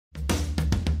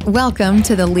Welcome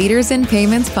to the Leaders in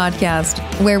Payments podcast,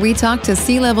 where we talk to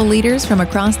C-level leaders from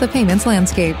across the payments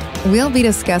landscape. We'll be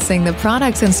discussing the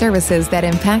products and services that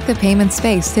impact the payment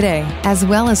space today, as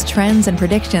well as trends and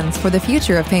predictions for the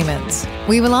future of payments.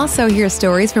 We will also hear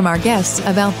stories from our guests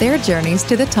about their journeys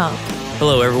to the top.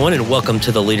 Hello, everyone, and welcome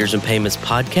to the Leaders in Payments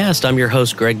podcast. I'm your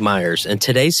host, Greg Myers, and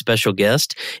today's special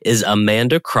guest is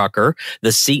Amanda Crocker,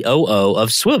 the COO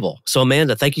of SWIVEL. So,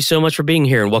 Amanda, thank you so much for being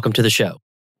here, and welcome to the show.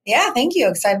 Yeah, thank you.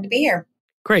 Excited to be here.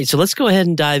 Great. So let's go ahead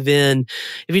and dive in.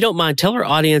 If you don't mind, tell our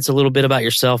audience a little bit about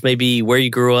yourself, maybe where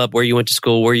you grew up, where you went to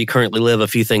school, where you currently live, a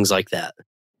few things like that.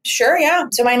 Sure, yeah.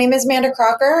 So my name is Amanda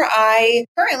Crocker. I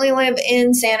currently live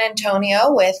in San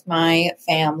Antonio with my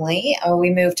family.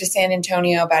 We moved to San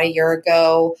Antonio about a year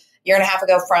and a half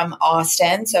ago from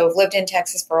Austin. So I've lived in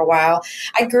Texas for a while.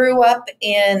 I grew up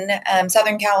in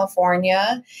Southern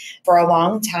California for a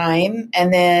long time.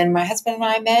 And then my husband and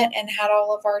I met and had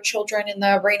all of our children in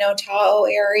the Reno Tahoe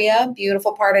area,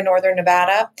 beautiful part of northern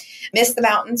Nevada. Miss the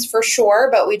mountains for sure,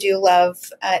 but we do love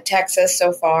Texas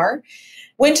so far.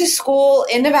 Went to school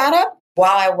in Nevada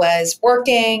while I was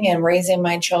working and raising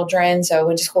my children. So I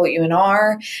went to school at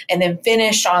UNR and then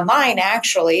finished online,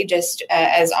 actually, just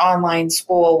as online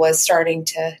school was starting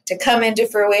to come into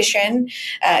fruition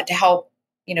to help,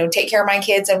 take care of my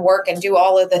kids and work and do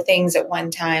all of the things at one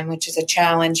time, which is a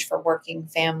challenge for working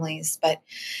families. But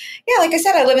yeah, like I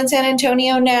said, I live in San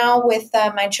Antonio now with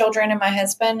my children and my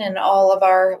husband and all of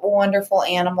our wonderful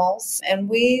animals. And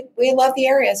we love the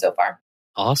area so far.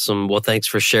 Awesome. Well, thanks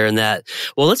for sharing that.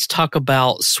 Well, let's talk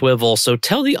about SWIVEL. So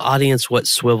tell the audience what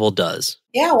SWIVEL does.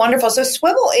 Yeah, wonderful. So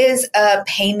SWIVEL is a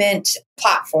payment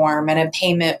platform and a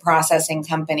payment processing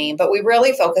company, but we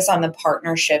really focus on the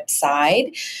partnership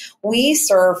side. We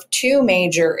serve two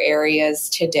major areas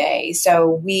today.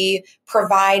 So we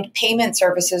provide payment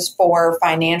services for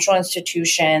financial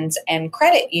institutions and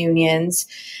credit unions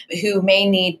who may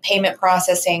need payment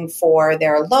processing for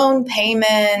their loan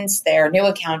payments, their new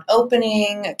account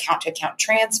opening, account-to-account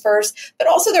transfers, but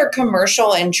also their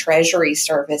commercial and treasury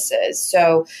services.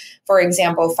 So for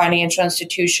example, financial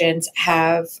institutions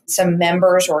have some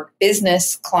members or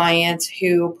business clients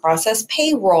who process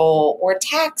payroll or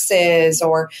taxes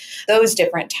or those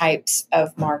different types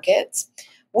of markets.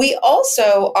 We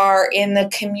also are in the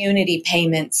community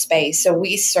payment space. So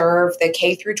we serve the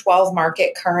K through 12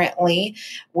 market currently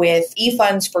with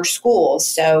e-funds for schools.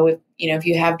 So, if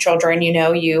you have children,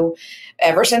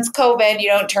 ever since COVID, you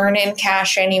don't turn in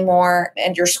cash anymore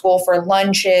at your school for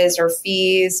lunches or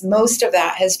fees. Most of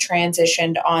that has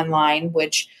transitioned online,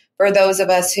 which for those of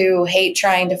us who hate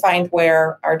trying to find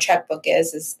where our checkbook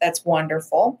is that's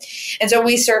wonderful. And so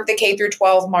we serve the K through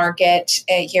 12 market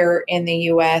here in the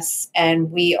U.S.,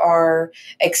 and we are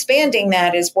expanding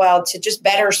that as well to just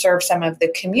better serve some of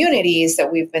the communities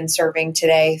that we've been serving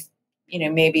today.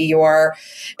 Maybe your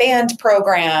band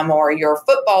program or your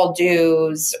football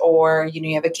dues, or,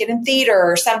 you have a kid in theater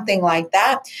or something like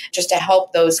that, just to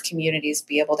help those communities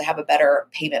be able to have a better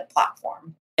payment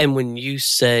platform. And when you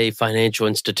say financial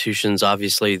institutions,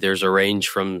 obviously there's a range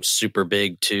from super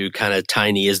big to kind of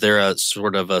tiny. Is there a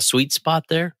sort of a sweet spot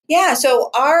there? Yeah, so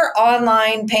our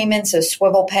online payments is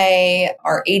SWIVEL Pay,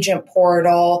 our agent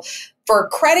portal. For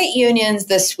credit unions,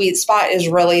 the sweet spot is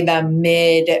really the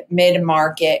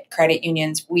mid-market credit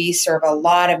unions. We serve a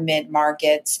lot of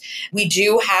mid-markets. We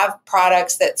do have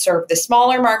products that serve the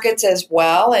smaller markets as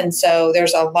well. And so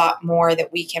there's a lot more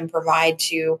that we can provide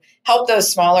to help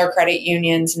those smaller credit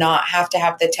unions not have to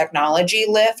have the technology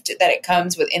lift that it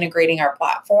comes with integrating our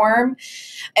platform.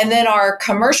 And then our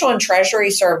commercial and treasury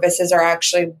services are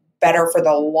actually better for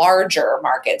the larger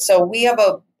market. So we have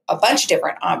a bunch of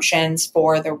different options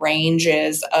for the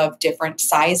ranges of different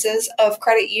sizes of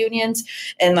credit unions.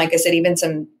 And like I said, even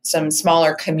some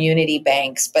smaller community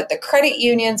banks. But the credit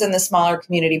unions and the smaller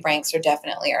community banks are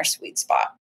definitely our sweet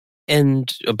spot.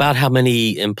 And about how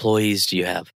many employees do you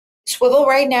have? SWIVEL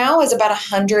right now is about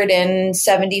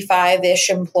 175-ish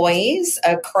employees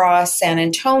across San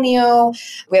Antonio.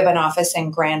 We have an office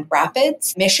in Grand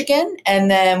Rapids, Michigan.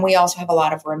 And then we also have a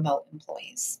lot of remote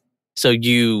employees. So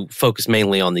you focus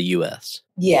mainly on the U.S.?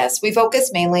 Yes, we focus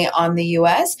mainly on the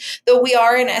U.S. Though we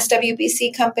are an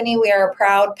SWBC company, we are a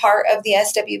proud part of the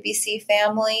SWBC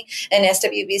family. And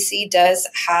SWBC does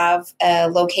have a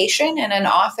location and an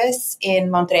office in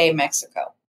Monterrey,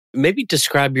 Mexico. Maybe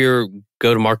describe your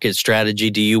go-to-market strategy.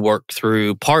 Do you work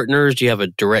through partners? Do you have a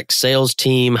direct sales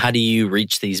team? How do you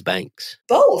reach these banks?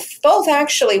 Both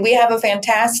actually. We have a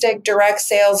fantastic direct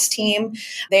sales team.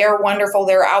 They are wonderful.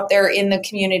 They're out there in the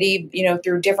community,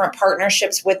 through different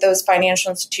partnerships with those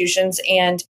financial institutions.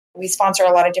 And we sponsor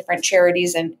a lot of different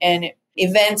charities and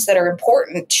events that are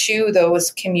important to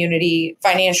those community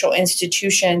financial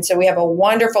institutions. So we have a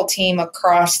wonderful team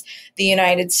across the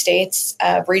United States,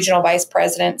 regional vice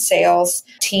president sales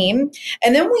team.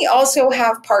 And then we also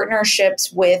have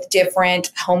partnerships with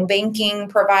different home banking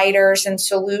providers and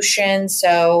solutions.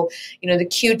 So, the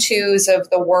Q2s of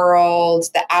the world,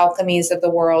 the Alchemies of the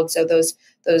world. So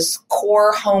those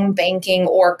core home banking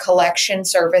or collection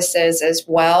services as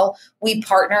well. We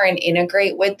partner and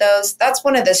integrate with those. That's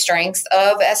one of the strengths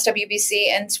of SWBC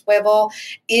and SWIVEL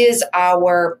is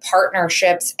our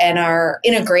partnerships and our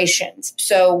integrations.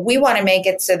 So we want to make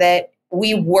it so that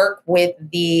we work with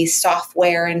the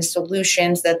software and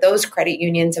solutions that those credit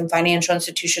unions and financial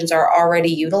institutions are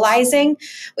already utilizing.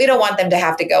 We don't want them to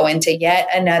have to go into yet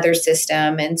another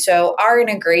system. And so our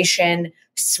integration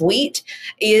suite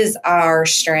is our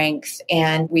strength,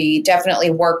 and we definitely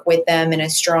work with them in a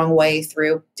strong way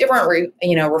through different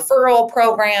referral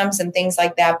programs and things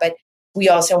like that. But we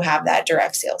also have that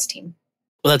direct sales team.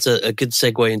 Well, that's a good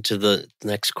segue into the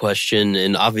next question.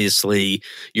 And obviously,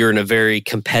 you're in a very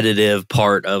competitive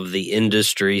part of the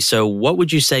industry. So what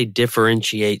would you say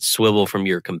differentiates SWIVEL from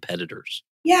your competitors?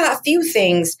 Yeah, a few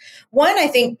things. One, I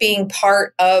think being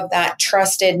part of that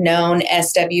trusted, known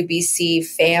SWBC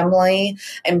family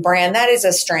and brand, that is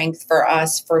a strength for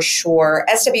us for sure.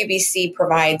 SWBC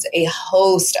provides a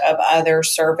host of other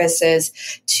services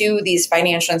to these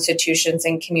financial institutions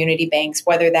and community banks,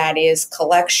 whether that is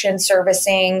collection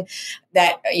servicing,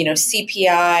 that,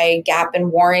 CPI, gap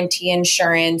and warranty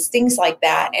insurance, things like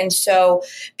that. And so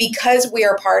because we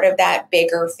are part of that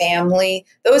bigger family,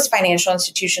 those financial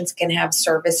institutions can have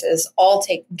services all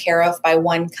taken care of by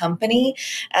one company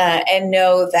and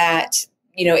know that,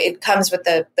 it comes with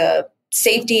the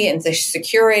safety and the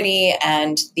security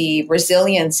and the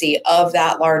resiliency of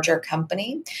that larger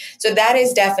company. So that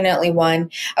is definitely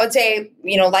one. I would say,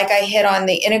 like I hit on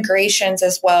the integrations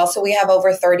as well. So we have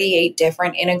over 38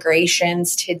 different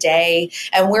integrations today,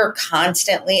 and we're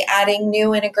constantly adding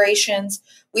new integrations.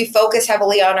 We focus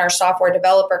heavily on our software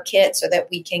developer kit so that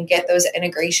we can get those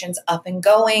integrations up and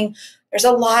going. There's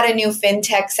a lot of new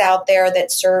fintechs out there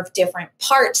that serve different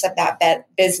parts of that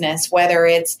business, whether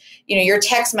it's, your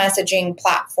text messaging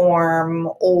platform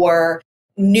or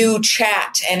new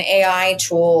chat and AI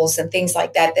tools and things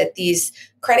like that, that these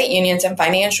credit unions and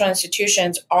financial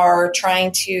institutions are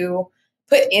trying to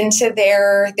put into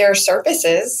their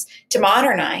services to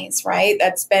modernize, right?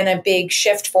 That's been a big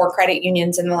shift for credit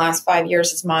unions in the last 5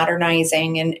 years, is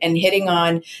modernizing and hitting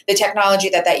on the technology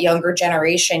that younger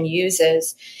generation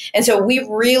uses. And so we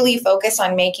really focus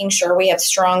on making sure we have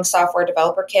strong software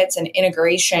developer kits and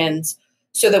integrations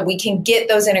so that we can get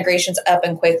those integrations up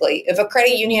and quickly. If a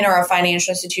credit union or a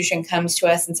financial institution comes to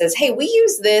us and says, hey, we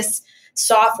use this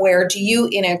software, do you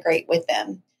integrate with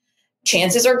them?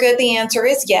 Chances are good the answer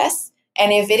is yes.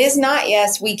 And if it is not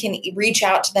yes, we can reach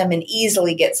out to them and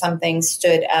easily get something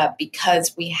stood up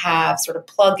because we have sort of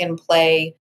plug and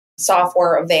play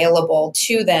software available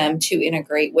to them to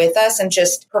integrate with us and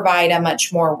just provide a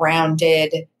much more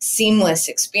rounded, seamless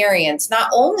experience, not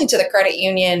only to the credit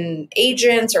union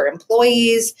agents or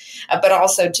employees, but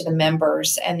also to the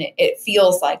members. And it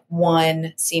feels like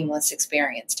one seamless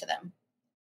experience to them.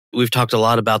 We've talked a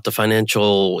lot about the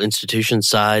financial institution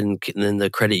side and then the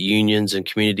credit unions and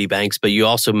community banks, but you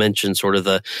also mentioned sort of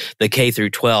the K through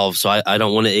 12. So I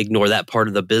don't want to ignore that part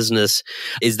of the business.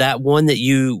 Is that one that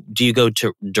do you go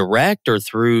to direct or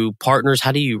through partners?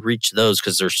 How do you reach those?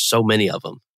 Because there's so many of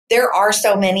them. There are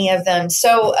so many of them.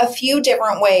 So a few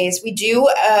different ways. We do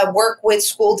work with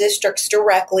school districts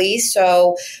directly.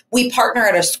 So we partner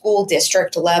at a school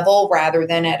district level rather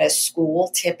than at a school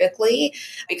typically,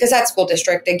 because that school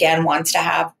district, again, wants to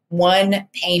have one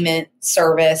payment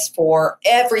service for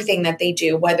everything that they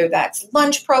do, whether that's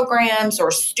lunch programs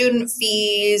or student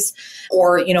fees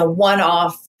or,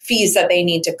 one-off fees that they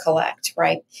need to collect,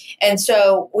 right? And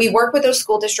so we work with those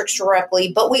school districts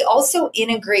directly, but we also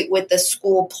integrate with the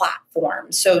school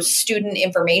platforms. So student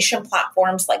information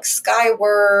platforms like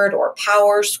Skyward or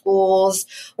Power Schools,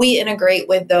 we integrate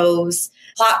with those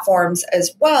platforms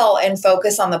as well and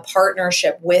focus on the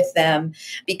partnership with them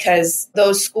because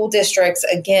those school districts,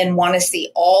 again, want to see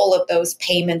all of those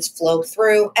payments flow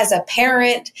through. As a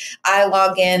parent, I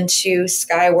log into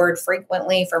Skyward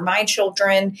frequently for my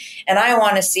children, and I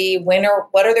want to see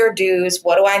what are their dues?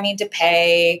 What do I need to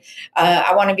pay?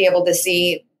 I want to be able to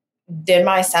see, did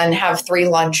my son have 3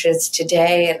 lunches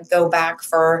today and go back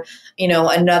for,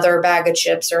 another bag of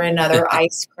chips or another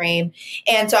ice cream?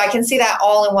 And so I can see that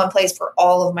all in one place for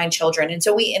all of my children. And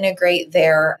so we integrate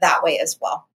there that way as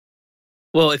well.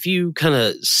 Well, if you kind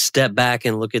of step back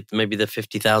and look at maybe the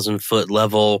 50,000-foot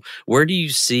level, where do you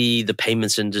see the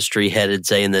payments industry headed,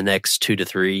 say, in the next 2 to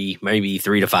 3, maybe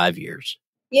 3 to 5 years?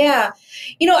 Yeah.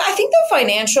 I think the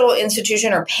financial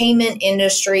institution or payment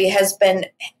industry has been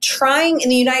trying in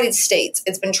the United States,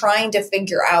 it's been trying to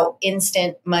figure out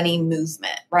instant money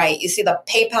movement, right? You see the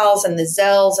PayPals and the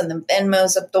Zelles and the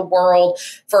Venmos of the world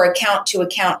for account to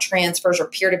account transfers or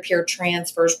peer to peer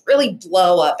transfers really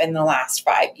blow up in the last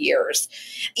 5 years.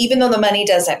 Even though the money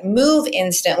doesn't move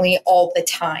instantly all the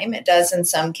time, it does in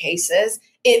some cases,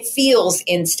 it feels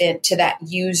instant to that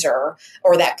user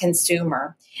or that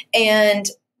consumer. And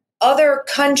other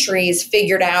countries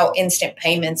figured out instant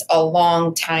payments a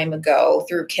long time ago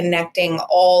through connecting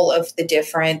all of the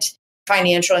different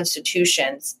financial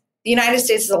institutions. The United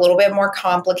States is a little bit more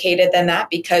complicated than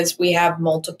that because we have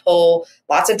lots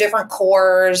of different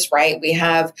cores, right? We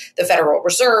have the Federal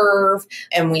Reserve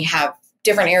and we have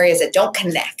different areas that don't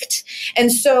connect.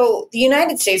 And so the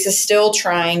United States is still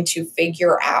trying to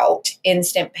figure out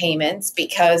instant payments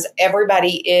because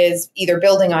everybody is either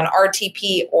building on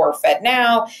RTP or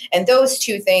FedNow, and those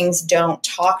two things don't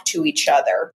talk to each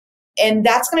other. And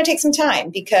that's going to take some time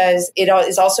because it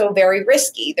is also very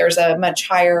risky. There's a much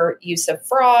higher use of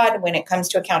fraud when it comes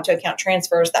to account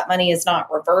transfers. That money is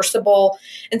not reversible.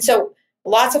 And so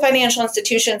lots of financial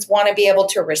institutions want to be able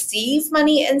to receive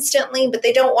money instantly, but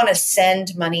they don't want to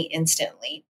send money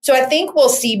instantly. So I think we'll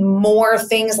see more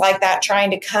things like that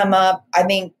trying to come up. I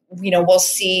think, we'll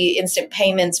see instant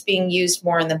payments being used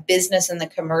more in the business and the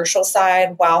commercial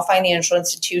side while financial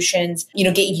institutions,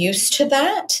 get used to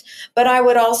that. But I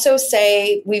would also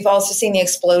say we've also seen the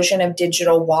explosion of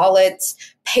digital wallets.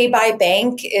 Pay by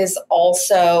bank is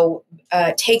also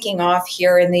taking off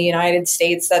here in the United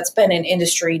States. That's been an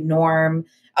industry norm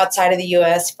outside of the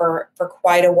U.S. for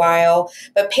quite a while.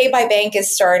 But pay by bank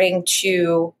is starting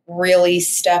to really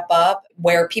step up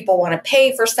where people want to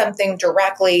pay for something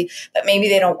directly, but maybe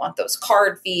they don't want those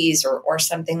card fees or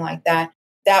something like that.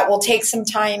 That will take some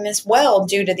time as well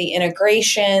due to the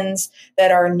integrations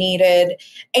that are needed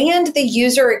and the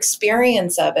user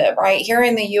experience of it, right? Here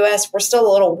in the US, we're still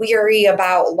a little weary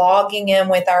about logging in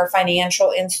with our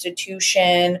financial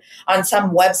institution on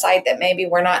some website that maybe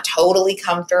we're not totally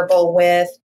comfortable with.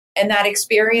 And that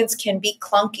experience can be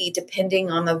clunky depending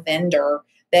on the vendor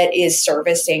that is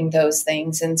servicing those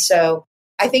things. And so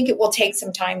I think it will take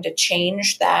some time to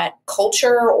change that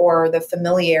culture or the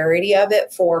familiarity of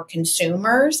it for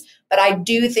consumers. But I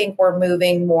do think we're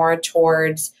moving more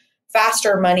towards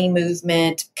faster money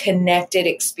movement, connected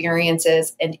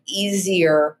experiences, and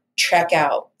easier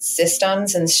checkout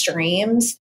systems and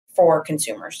streams for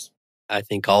consumers. I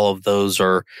think all of those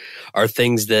are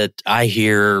things that I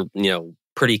hear,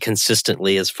 pretty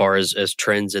consistently as far as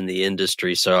trends in the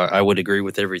industry. So I would agree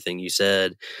with everything you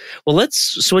said. Well, let's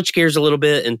switch gears a little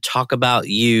bit and talk about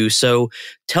you. So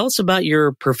tell us about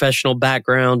your professional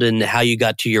background and how you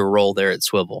got to your role there at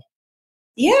SWIVEL.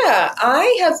 Yeah,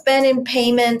 I have been in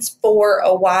payments for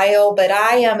a while, but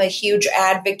I am a huge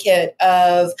advocate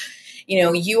of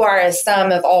you are a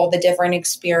sum of all the different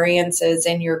experiences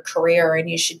in your career, and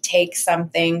you should take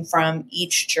something from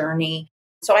each journey.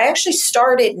 So I actually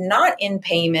started not in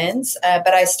payments,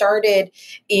 but I started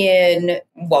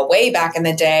way back in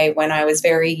the day when I was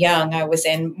very young. I was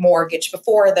in mortgage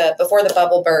before the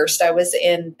bubble burst. I was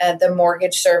in the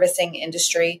mortgage servicing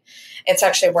industry. It's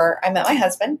actually where I met my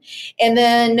husband. And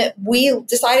then we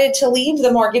decided to leave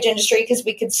the mortgage industry because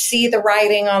we could see the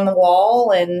writing on the wall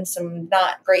and some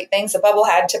not great things. The bubble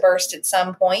had to burst at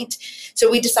some point. So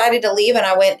we decided to leave, and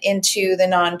I went into the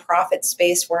nonprofit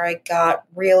space where I got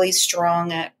really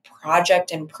strong at project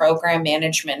and program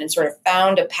management and sort of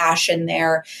found a passion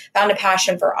there, found a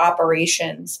passion for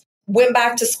operations. Went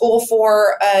back to school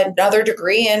for another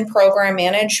degree in program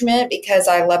management because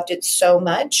I loved it so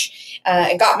much.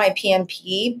 I got my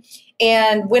PMP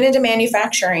and went into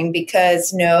manufacturing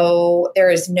because there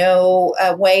is no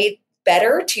way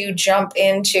better to jump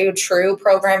into true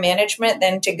program management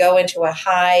than to go into a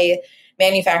high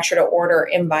manufacture to order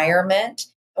environment.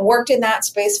 I worked in that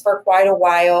space for quite a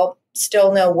while.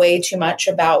 Still know way too much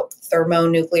about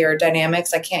thermonuclear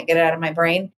dynamics. I can't get it out of my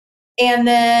brain. And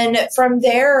then from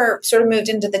there, sort of moved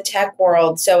into the tech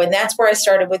world. And that's where I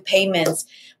started with payments.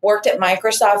 Worked at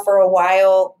Microsoft for a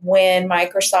while when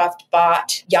Microsoft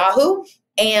bought Yahoo.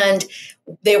 And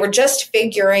they were just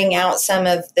figuring out some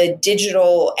of the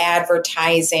digital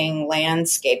advertising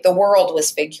landscape. The world was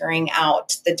figuring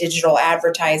out the digital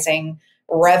advertising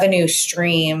revenue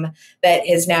stream that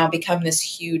has now become this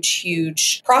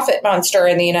huge profit monster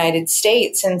in the United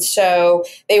States. And so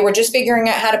they were just figuring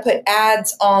out how to put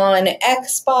ads on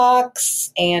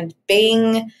Xbox and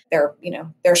Bing, their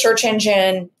search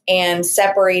engine, and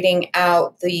separating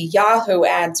out the Yahoo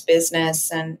ads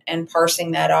business and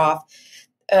parsing that off.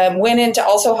 Went in to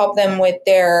also help them with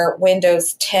their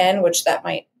Windows 10, which that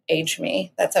might age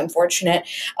me. That's unfortunate.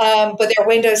 But their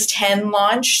Windows 10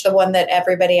 launch, the one that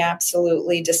everybody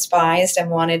absolutely despised and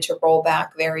wanted to roll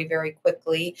back very, very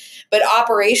quickly. But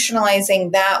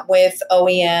operationalizing that with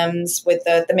OEMs, with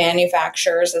the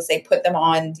manufacturers as they put them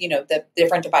on, the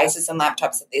different devices and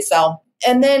laptops that they sell.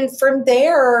 And then from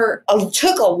there, it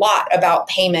took a lot about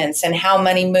payments and how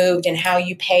money moved and how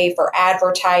you pay for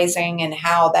advertising and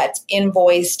how that's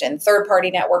invoiced and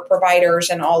third-party network providers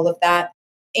and all of that.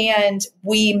 And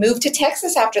we moved to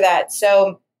Texas after that.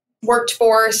 So worked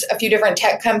for a few different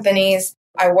tech companies.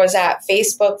 I was at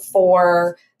Facebook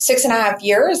for 6.5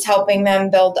 years, helping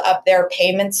them build up their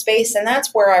payment space. And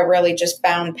that's where I really just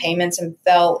found payments and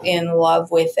fell in love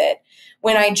with it.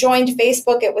 When I joined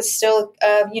Facebook, it was still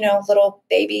a little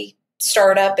baby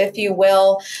startup, if you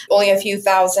will, only a few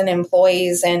thousand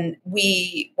employees. And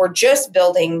we were just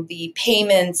building the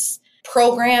payments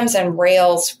programs and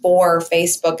rails for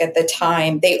Facebook at the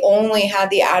time. They only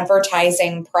had the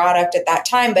advertising product at that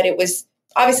time, but it was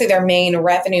obviously their main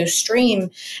revenue stream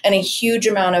and a huge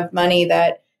amount of money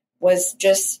that was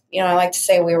just, I like to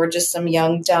say we were just some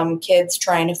young, dumb kids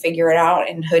trying to figure it out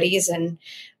in hoodies and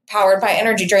powered by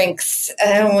energy drinks.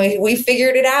 And we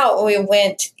figured it out. We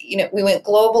went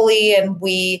globally and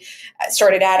we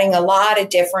started adding a lot of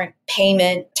different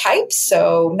payment types.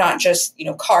 So not just,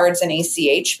 cards and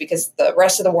ACH, because the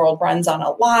rest of the world runs on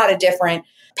a lot of different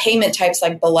payment types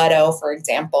like Boleto, for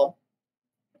example.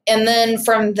 And then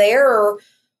from there,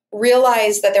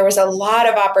 realized that there was a lot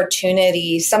of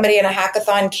opportunity. Somebody in a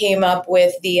hackathon came up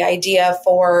with the idea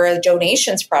for a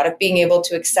donations product, being able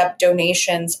to accept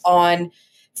donations on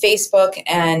Facebook,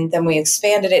 and then we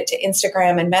expanded it to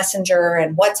Instagram and Messenger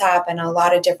and WhatsApp and a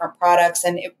lot of different products.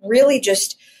 And it really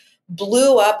just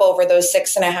blew up over those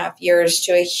 6.5 years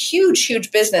to a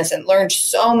huge business, and learned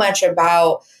so much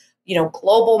about,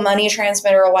 global money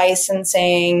transmitter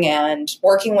licensing and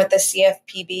working with the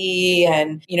CFPB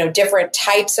and, different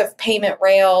types of payment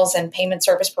rails and payment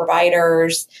service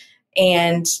providers,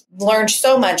 and learned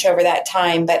so much over that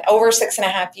time. But over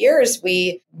 6.5 years,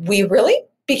 we really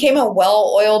became a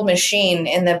well-oiled machine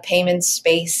in the payment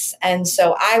space. And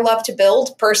so I love to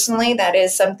build personally. That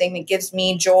is something that gives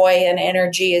me joy and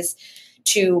energy, is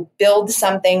to build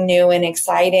something new and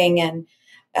exciting. And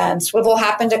SWIVEL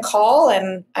happened to call,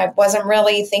 and I wasn't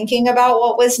really thinking about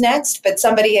what was next, but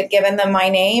somebody had given them my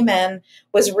name and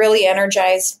was really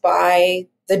energized by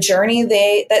the journey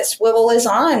that SWIVEL is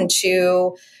on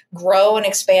to grow and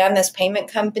expand this payment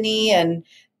company. And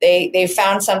They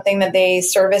found something that they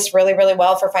service really, really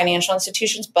well for financial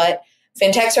institutions, but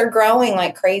fintechs are growing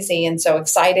like crazy. And so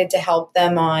excited to help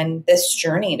them on this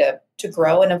journey to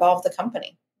grow and evolve the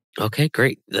company. Okay,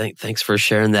 great. Thanks for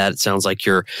sharing that. It sounds like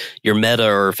your Meta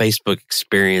or Facebook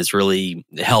experience really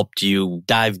helped you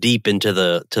dive deep into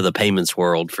the payments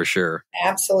world for sure.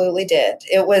 Absolutely did.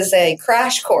 It was a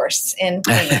crash course in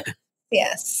payments.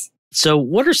 Yes. So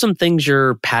what are some things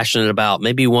you're passionate about?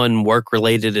 Maybe one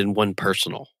work-related and one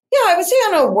personal. Yeah, I would say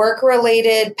on a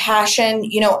work-related passion,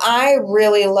 I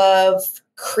really love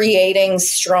creating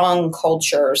strong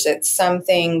cultures. It's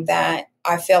something that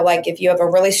I feel like if you have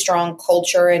a really strong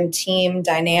culture and team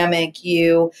dynamic,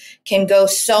 you can go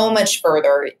so much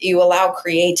further. You allow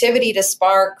creativity to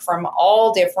spark from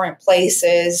all different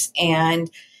places,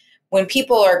 and when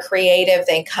people are creative,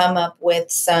 they come up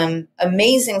with some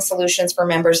amazing solutions for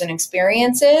members and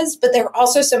experiences, but they're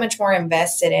also so much more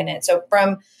invested in it. So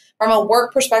from a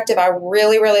work perspective, I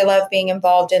really, really love being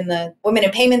involved in the women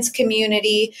in payments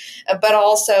community, but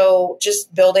also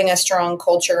just building a strong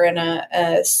culture and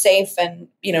a safe and,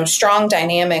 strong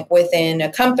dynamic within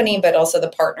a company, but also the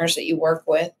partners that you work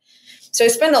with. So I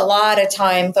spend a lot of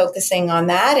time focusing on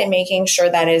that and making sure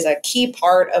that is a key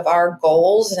part of our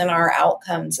goals and our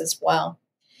outcomes as well.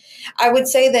 I would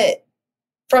say that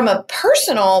from a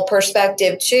personal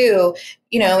perspective too,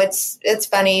 it's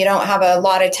funny. You don't have a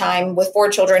lot of time with 4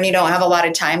 children. You don't have a lot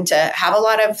of time to have a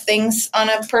lot of things on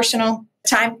a personal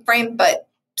time frame, but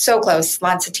so close.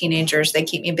 Lots of teenagers. They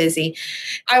keep me busy.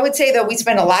 I would say that we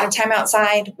spend a lot of time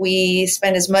outside. We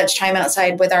spend as much time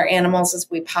outside with our animals as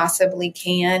we possibly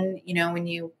can. When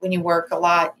you work a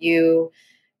lot, you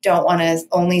don't want to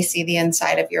only see the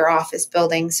inside of your office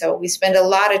building. So we spend a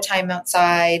lot of time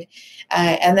outside.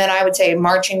 And then I would say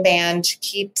marching band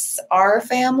keeps our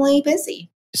family busy.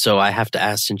 So I have to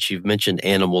ask, since you've mentioned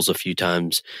animals a few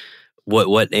times,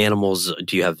 what animals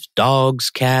do you have? Dogs,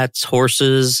 cats,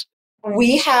 horses?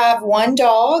 We have one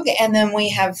dog and then we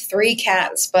have 3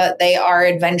 cats, but they are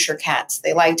adventure cats.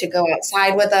 They like to go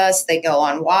outside with us. They go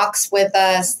on walks with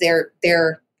us.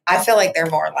 I feel like they're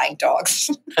more like dogs.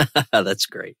 That's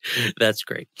great. That's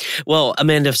great. Well,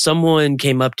 Amanda, if someone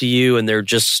came up to you and they're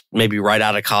just maybe right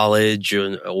out of college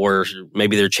or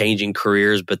maybe they're changing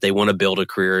careers, but they want to build a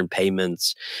career in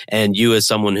payments, and you as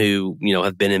someone who,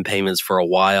 have been in payments for a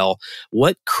while,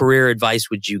 what career advice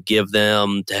would you give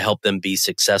them to help them be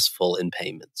successful in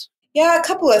payments? Yeah, a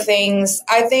couple of things.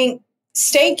 I think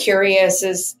stay curious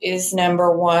is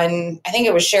number one. I think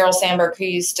it was Sheryl Sandberg who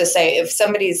used to say, if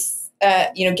somebody's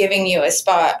giving you a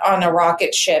spot on a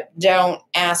rocket ship, don't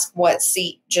ask what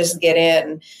seat, just get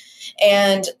in.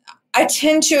 And I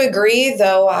tend to agree,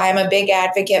 though I'm a big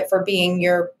advocate for being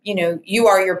you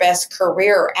are your best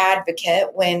career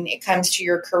advocate when it comes to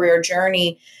your career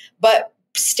journey. But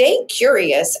stay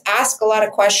curious, ask a lot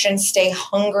of questions, stay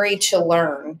hungry to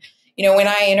learn. When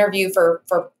I interview for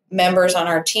members on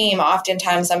our team,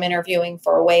 oftentimes I'm interviewing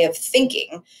for a way of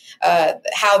thinking,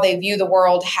 how they view the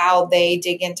world, how they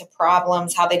dig into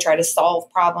problems, how they try to solve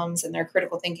problems, and their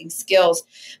critical thinking skills.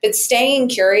 But staying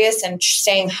curious and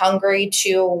staying hungry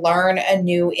to learn a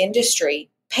new industry.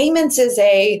 Payments is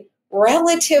a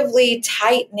relatively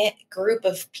tight-knit group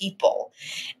of people,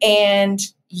 and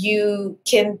you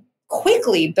can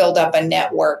quickly build up a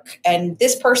network, and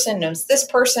this person knows this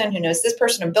person who knows this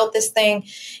person who built this thing,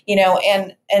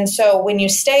 and so when you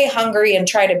stay hungry and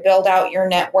try to build out your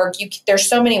network, there's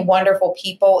so many wonderful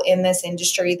people in this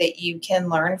industry that you can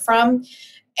learn from,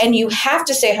 and you have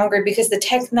to stay hungry because the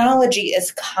technology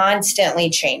is constantly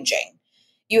changing.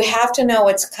 You have to know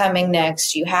what's coming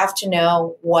next. You have to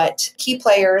know what key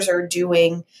players are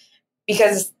doing,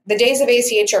 because the days of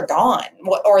ACH are gone,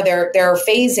 or they're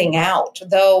phasing out.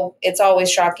 Though it's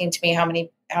always shocking to me how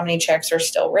many checks are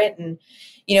still written.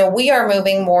 We are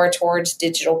moving more towards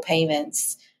digital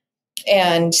payments,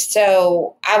 and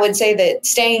so I would say that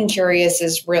staying curious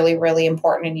is really, really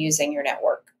important in using your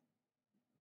network.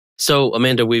 So,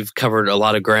 Amanda, we've covered a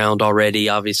lot of ground already,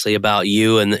 obviously, about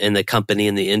you and the company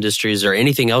and the industry. Is there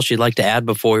anything else you'd like to add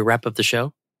before we wrap up the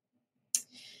show?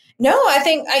 No, I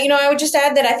think, I would just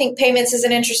add that I think payments is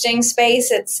an interesting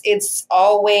space. It's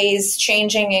always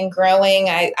changing and growing.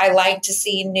 I like to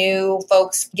see new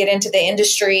folks get into the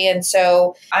industry. And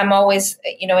so I'm always,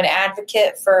 an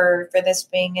advocate for this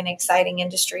being an exciting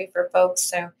industry for folks.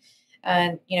 So,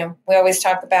 we always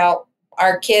talk about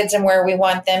our kids and where we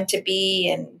want them to be,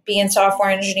 and be in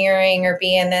software engineering or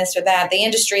be in this or that. The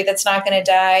industry that's not going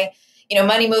to die.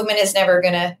 Money movement is never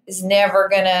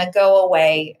gonna go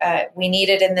away. We need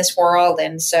it in this world,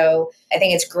 and so I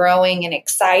think it's growing and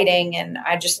exciting. And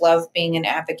I just love being an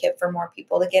advocate for more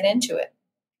people to get into it.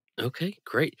 Okay,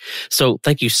 great. So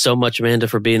thank you so much, Amanda,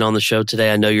 for being on the show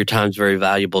today. I know your time's very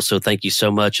valuable, so thank you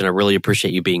so much, and I really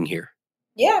appreciate you being here.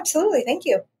 Yeah, absolutely. Thank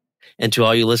you. And to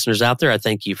all you listeners out there, I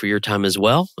thank you for your time as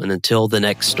well. And until the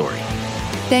next story.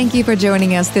 Thank you for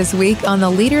joining us this week on the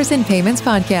Leaders in Payments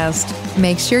podcast.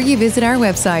 Make sure you visit our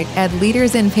website at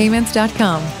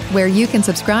leadersinpayments.com, where you can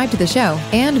subscribe to the show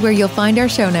and where you'll find our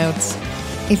show notes.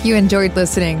 If you enjoyed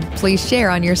listening, please share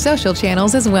on your social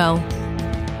channels as well.